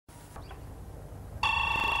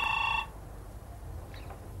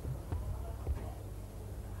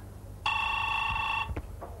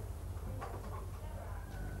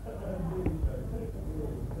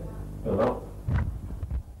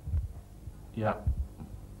Yeah.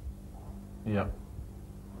 Yeah.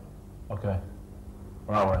 Okay.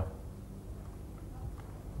 Right away.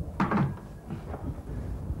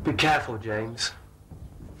 Be careful, James.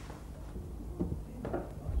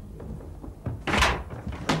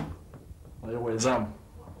 I always am.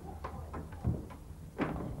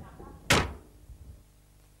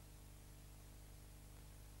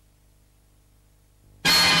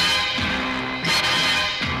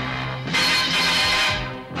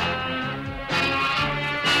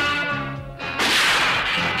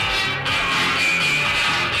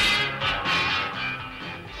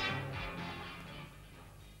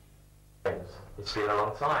 It's been a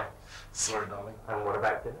long time. Sorry, darling. And what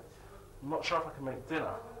about dinner? I'm not sure if I can make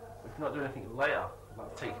dinner. If not do anything later, I'd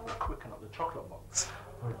like to take a quick and up the chocolate box.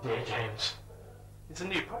 Oh dear, James. It's a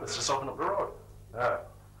new pub, it's just opened up the road. Oh,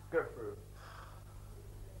 go through.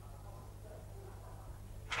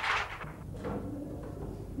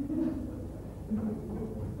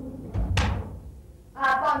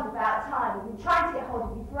 Bond, about time. We've been trying to get hold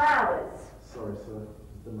of you for hours. Sorry, sir.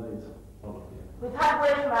 It's delayed. We've had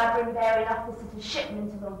word from our Brinbarian office that a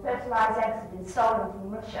shipment of unfertilised eggs have been stolen from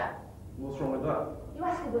Russia. What's wrong with that? You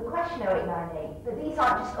ask a good question, 0898, but these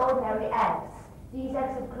aren't just ordinary eggs. These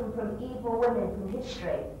eggs have come from evil women from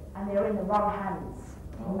history, and they are in the wrong hands.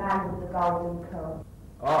 The man with the golden comb.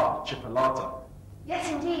 Ah, chipolata. Yes,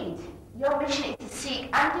 indeed. Your mission is to seek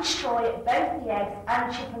and destroy both the eggs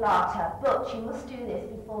and chipolata, but you must do this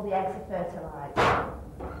before the eggs are fertilised.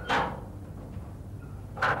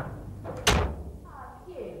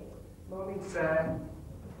 Morning, sir.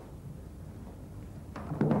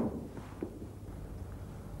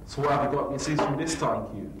 So what have you got me seeds from this time,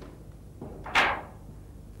 Q?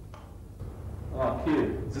 Ah,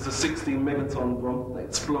 Q, is this a 16 megaton bomb that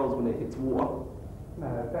explodes when it hits water?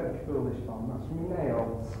 No, don't be foolish, Tom. That's from your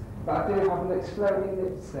nails. But I do have an exploding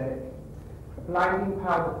lipstick, a blinding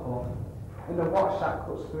powder puff, and a watch that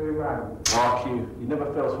cuts through round. Ah, Q, you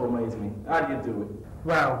never fails to amaze me. How do you do it?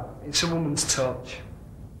 Well, it's a woman's touch.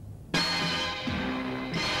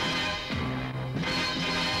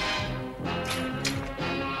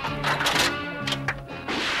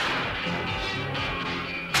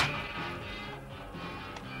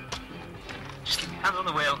 Hands on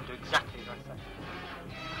the wheel and do exactly as I say.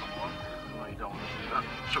 Come on. No, you don't want to do that.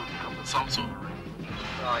 Sure, you come with some sort of ring.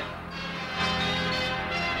 Right.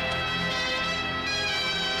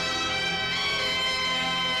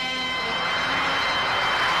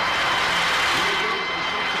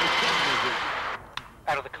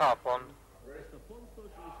 Out of the car, Bond.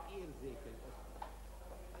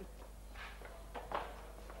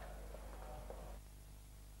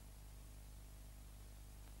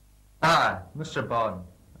 Ah, Mr. Bond,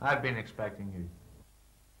 I've been expecting you.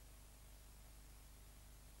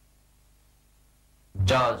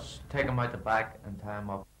 Jaws, take him out the back and tie him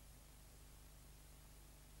up.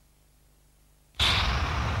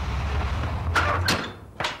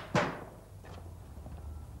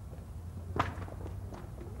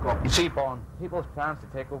 You see, Bond, people's plans to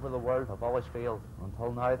take over the world have always failed,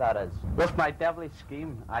 until now that is. With my devilish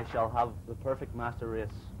scheme, I shall have the perfect master race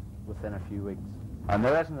within a few weeks. And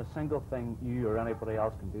there isn't a single thing you or anybody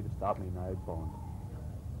else can do to stop me now, Bond.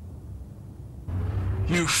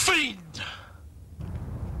 You fiend!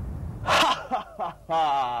 Ha ha ha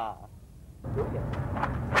ha!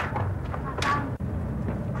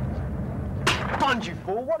 Bond, you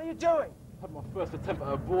fool! What are you doing? I had my first attempt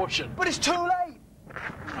at abortion. But it's too late!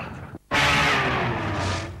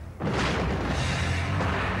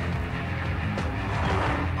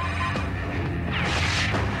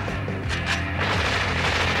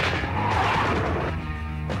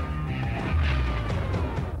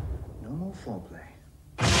 No more foreplay.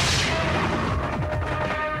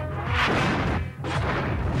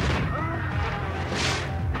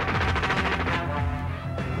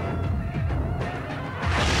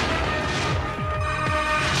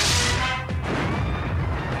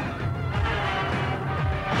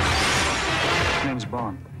 James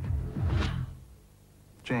Bond.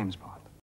 James Bond.